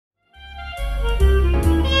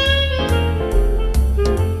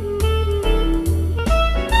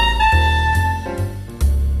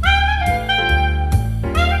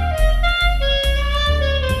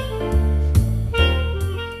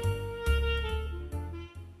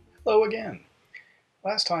Hello again.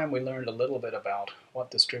 Last time we learned a little bit about what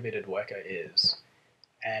distributed Weka is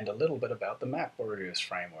and a little bit about the MapReduce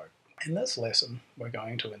framework. In this lesson, we're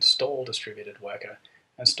going to install distributed Weka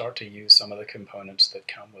and start to use some of the components that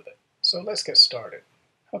come with it. So let's get started.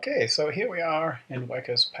 Okay, so here we are in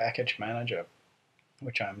Weka's package manager,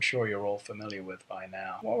 which I'm sure you're all familiar with by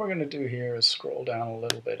now. What we're going to do here is scroll down a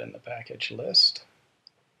little bit in the package list,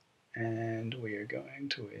 and we are going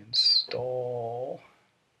to install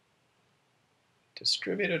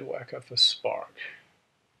distributed Weka for Spark.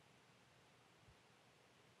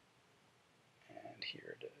 And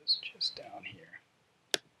here it is, just down here.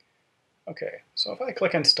 Okay, so if I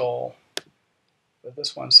click install with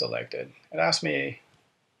this one selected, it asks me,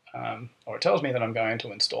 or it tells me that I'm going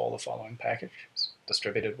to install the following packages: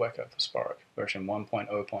 distributed Weka for Spark, version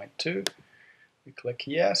 1.0.2. We click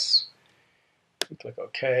yes, we click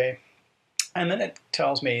OK, and then it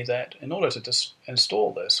tells me that in order to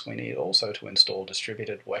install this, we need also to install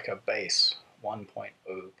distributed Weka base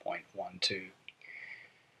 1.0.12.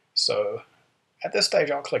 So at this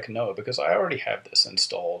stage, I'll click no because I already have this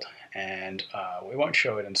installed, and we won't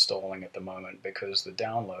show it installing at the moment because the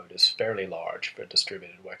download is fairly large for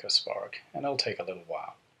distributed Weka Spark, and it'll take a little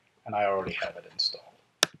while, and I already have it installed.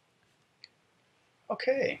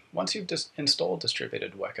 Okay, once you've installed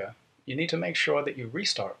distributed Weka, you need to make sure that you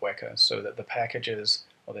restart Weka so that the packages,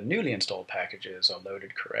 or the newly installed packages, are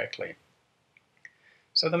loaded correctly.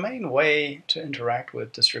 So the main way to interact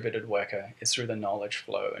with distributed Weka is through the knowledge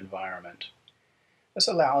flow environment. This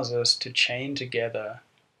allows us to chain together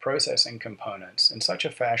processing components in such a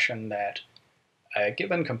fashion that a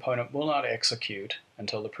given component will not execute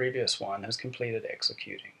until the previous one has completed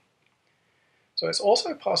executing. So it's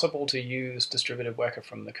also possible to use distributed Weka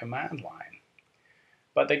from the command line.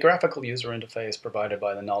 But the graphical user interface provided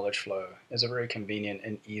by the knowledge flow is a very convenient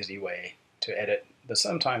and easy way to edit the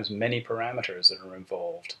sometimes many parameters that are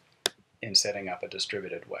involved in setting up a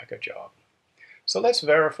distributed Weka job. So let's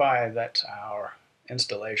verify that our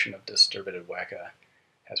installation of distributed Weka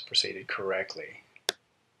has proceeded correctly.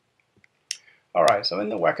 Alright, so in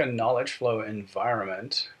the Weka knowledge flow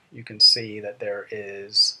environment, you can see that there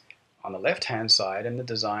is, on the left-hand side in the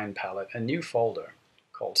design palette, a new folder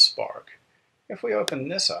called Spark. If we open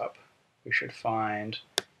this up, we should find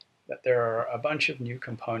that there are a bunch of new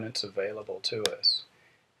components available to us.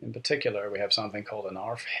 In particular, we have something called an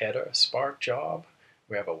ARF header Spark job,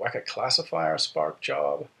 we have a Weka classifier Spark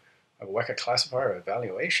job, a Weka classifier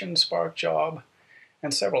evaluation Spark job,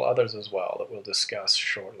 and several others as well that we'll discuss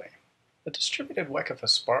shortly. The distributed Weka for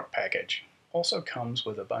Spark package also comes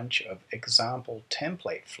with a bunch of example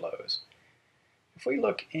template flows. If we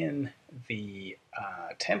look in the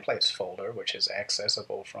templates folder, which is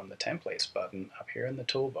accessible from the templates button up here in the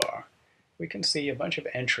toolbar, we can see a bunch of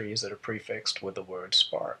entries that are prefixed with the word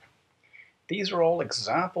Spark. These are all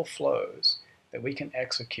example flows that we can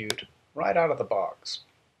execute right out of the box.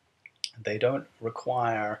 They don't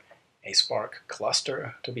require a Spark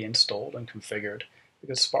cluster to be installed and configured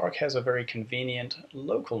because Spark has a very convenient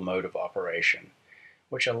local mode of operation,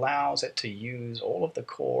 which allows it to use all of the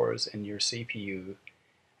cores in your CPU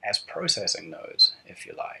as processing nodes, if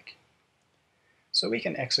you like. So we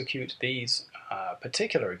can execute these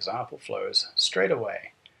particular example flows straight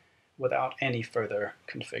away without any further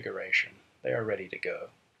configuration. They are ready to go.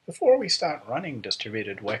 Before we start running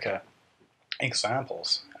distributed Weka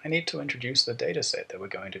examples, I need to introduce the dataset that we're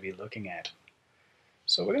going to be looking at.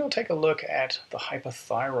 So we're going to take a look at the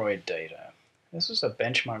hyperthyroid data. This is a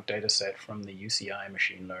benchmark dataset from the UCI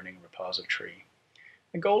machine learning repository.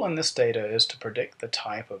 The goal in this data is to predict the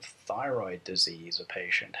type of thyroid disease a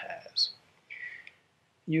patient has,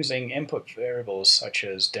 using input variables such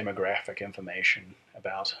as demographic information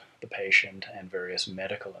about the patient and various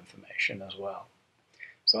medical information as well.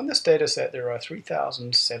 So in this dataset there are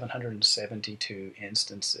 3,772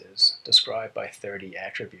 instances described by 30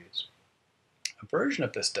 attributes. A version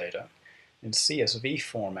of this data in CSV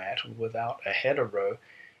format without a header row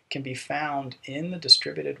can be found in the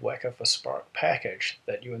distributed Weka for Spark package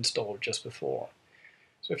that you installed just before.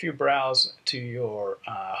 So if you browse to your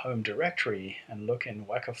home directory and look in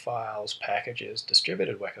Weka Files, Packages,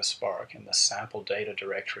 Distributed Weka Spark in the sample data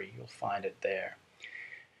directory, you'll find it there.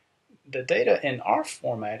 The data in ARF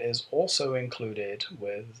format is also included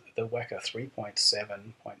with the Weka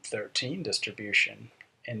 3.7.13 distribution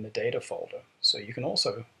in the data folder. So you can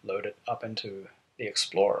also load it up into the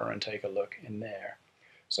Explorer and take a look in there.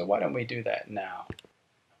 So why don't we do that now?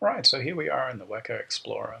 Alright, so here we are in the Weka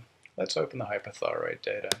Explorer. Let's open the hyperthyroid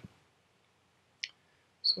data.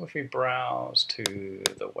 So if we browse to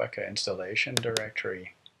the Weka installation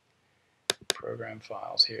directory, program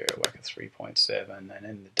files here, Weka 3.7, and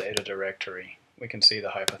in the data directory, we can see the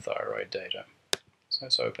hypothyroid data. So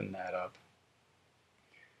let's open that up.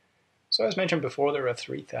 So as mentioned before, there are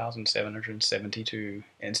 3,772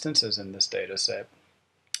 instances in this data set,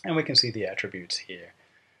 and we can see the attributes here.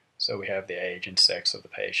 So we have the age and sex of the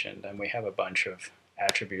patient, and we have a bunch of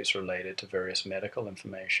attributes related to various medical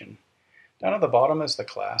information. Down at the bottom is the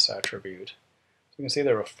class attribute. So you can see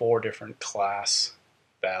there are 4 different class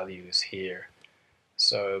values here.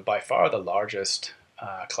 So by far the largest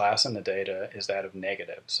class in the data is that of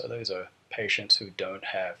negative. So those are patients who don't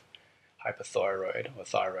have hypothyroid or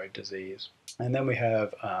thyroid disease. And then we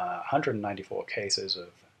have 194 cases of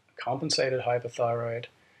compensated hypothyroid,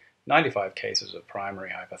 95 cases of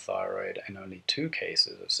primary hypothyroid, and only 2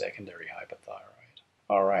 cases of secondary hypothyroid.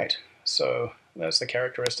 All right, so that's the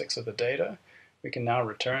characteristics of the data. We can now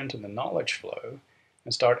return to the knowledge flow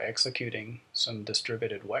and start executing some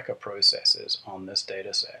distributed Weka processes on this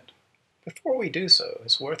data set. Before we do so,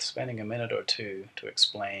 it's worth spending a minute or two to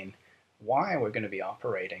explain why we're going to be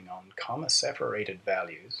operating on comma-separated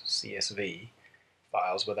values, CSV,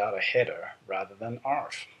 files without a header rather than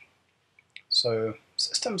ARF. So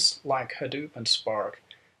systems like Hadoop and Spark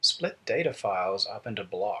split data files up into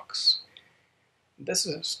blocks. This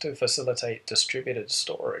is to facilitate distributed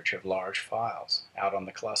storage of large files out on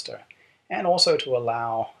the cluster, and also to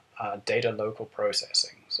allow data local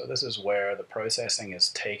processing. So this is where the processing is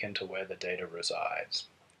taken to where the data resides.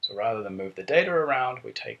 So rather than move the data around,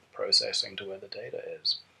 we take the processing to where the data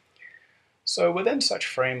is. So within such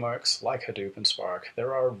frameworks like Hadoop and Spark,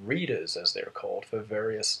 there are readers, as they're called, for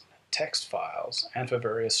various text files and for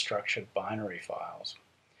various structured binary files.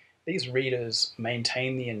 These readers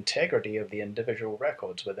maintain the integrity of the individual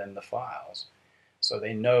records within the files, so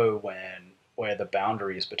they know where the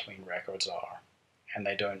boundaries between records are, and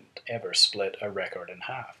they don't ever split a record in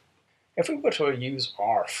half. If we were to use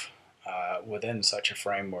ARF within such a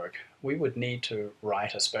framework, we would need to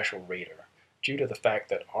write a special reader, due to the fact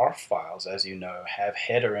that ARF files, as you know, have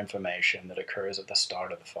header information that occurs at the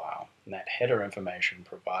start of the file. And that header information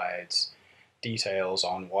provides details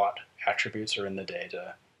on what attributes are in the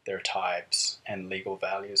data, their types, and legal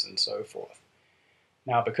values, and so forth.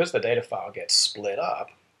 Now, because the data file gets split up,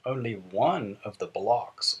 only one of the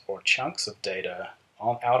blocks or chunks of data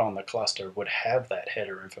out on the cluster would have that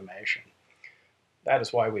header information. That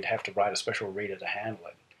is why we'd have to write a special reader to handle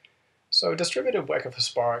it. So distributed Weka for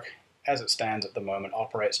Spark, as it stands at the moment,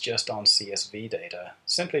 operates just on CSV data,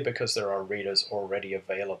 simply because there are readers already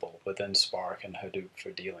available within Spark and Hadoop for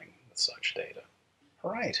dealing with such data.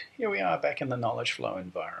 All right, here we are back in the knowledge flow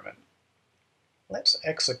environment. Let's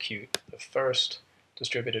execute the first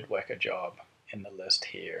distributed Weka job in the list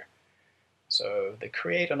here. So the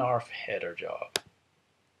create an ARF header job.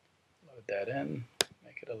 Load that in,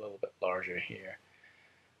 make it a little bit larger here.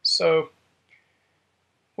 So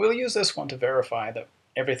we'll use this one to verify that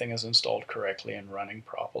everything is installed correctly and running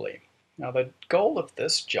properly. Now the goal of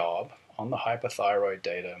this job on the hypothyroid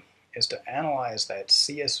data is to analyze that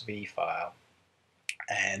CSV file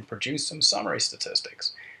and produce some summary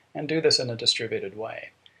statistics, and do this in a distributed way.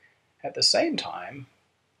 At the same time,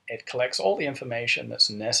 it collects all the information that's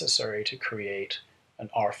necessary to create an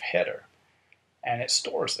ARF header, and it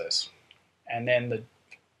stores this. And then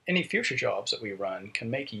any future jobs that we run can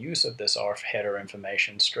make use of this ARF header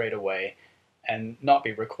information straight away and not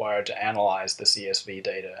be required to analyze the CSV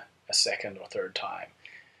data a second or third time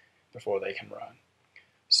before they can run.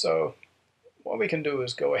 So what we can do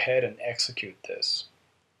is go ahead and execute this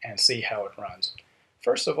and see how it runs.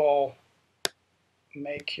 First of all,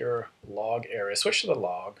 make your log area, switch to the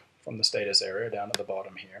log from the status area down at the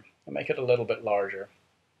bottom here, and make it a little bit larger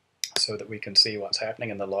so that we can see what's happening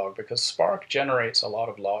in the log, because Spark generates a lot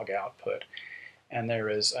of log output, and there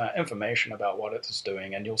is information about what it is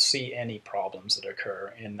doing, and you'll see any problems that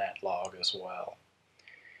occur in that log as well.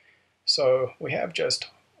 So we have just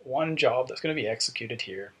one job that's going to be executed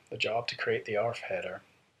here, the job to create the ARF header.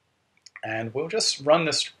 And we'll just run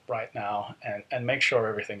this right now and make sure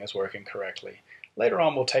everything is working correctly. Later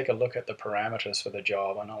on, we'll take a look at the parameters for the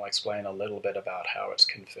job, and I'll explain a little bit about how it's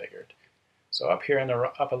configured. So up here in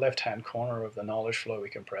the upper left-hand corner of the knowledge flow, we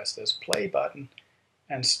can press this play button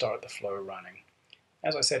and start the flow running.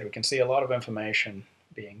 As I said, we can see a lot of information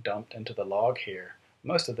being dumped into the log here.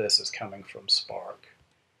 Most of this is coming from Spark.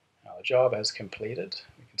 Now the job has completed.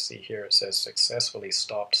 We can see here it says successfully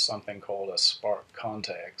stopped something called a Spark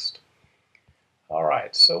context. All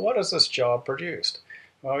right, so what has this job produced?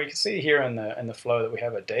 Well, we can see here in the flow that we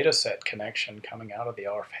have a dataset connection coming out of the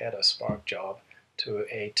ARF header Spark job to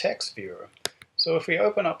a text viewer. So if we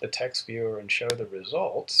open up the text viewer and show the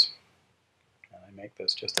results, and I make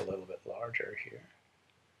this just a little bit larger here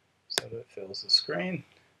so that it fills the screen.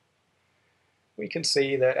 We can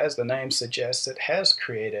see that, as the name suggests, it has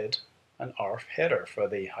created an ARF header for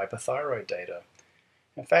the hypothyroid data.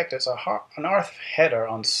 In fact, it's an ARF header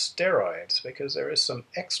on steroids because there is some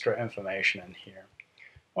extra information in here.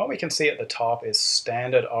 What we can see at the top is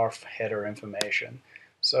standard ARF header information.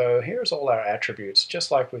 So here's all our attributes,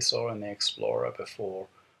 just like we saw in the Explorer before,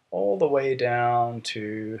 all the way down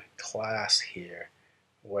to class here,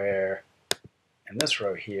 where in this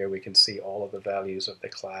row here we can see all of the values of the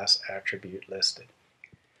class attribute listed.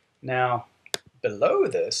 Now, below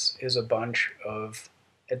this is a bunch of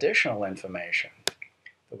additional information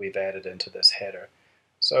that we've added into this header.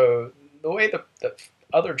 So the way the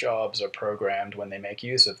other jobs are programmed when they make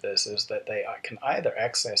use of this is that they can either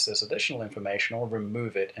access this additional information or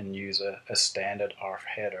remove it and use a standard ARF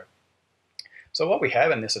header. So what we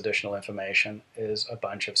have in this additional information is a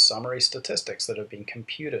bunch of summary statistics that have been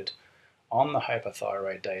computed on the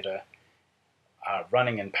hypothyroid data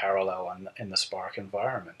running in parallel in the Spark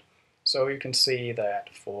environment. So you can see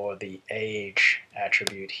that for the age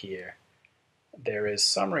attribute here, there is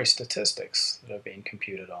summary statistics that have been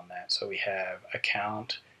computed on that. So we have a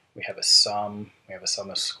count, we have a sum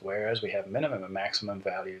of squares, we have minimum and maximum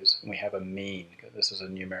values, and we have a mean, because this is a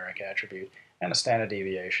numeric attribute, and a standard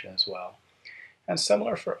deviation as well. And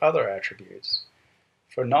similar for other attributes.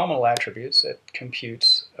 For nominal attributes, it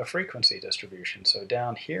computes a frequency distribution. So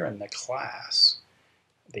down here in the class,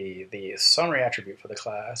 the summary attribute for the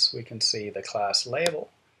class, we can see the class label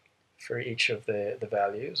for each of the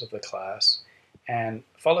values of the class, and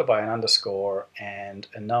followed by an underscore and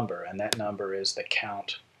a number, and that number is the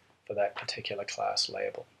count for that particular class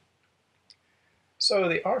label. So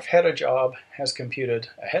the ARF header job has computed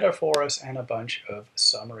a header for us and a bunch of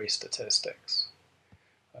summary statistics.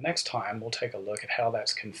 The next time we'll take a look at how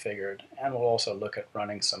that's configured, and we'll also look at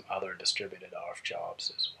running some other distributed ARF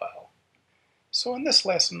jobs as well. So in this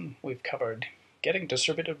lesson we've covered getting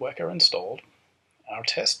distributed Weka installed, our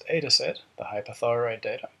test dataset, the hypothyroid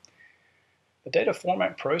data, the data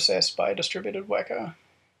format processed by distributed Weka,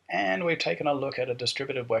 and we've taken a look at a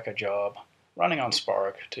distributed Weka job running on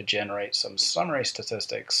Spark to generate some summary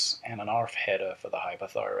statistics and an ARF header for the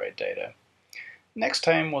hypothyroid data. Next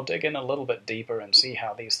time we'll dig in a little bit deeper and see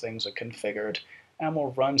how these things are configured, and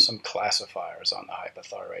we'll run some classifiers on the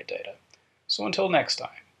hypothyroid data. So until next time.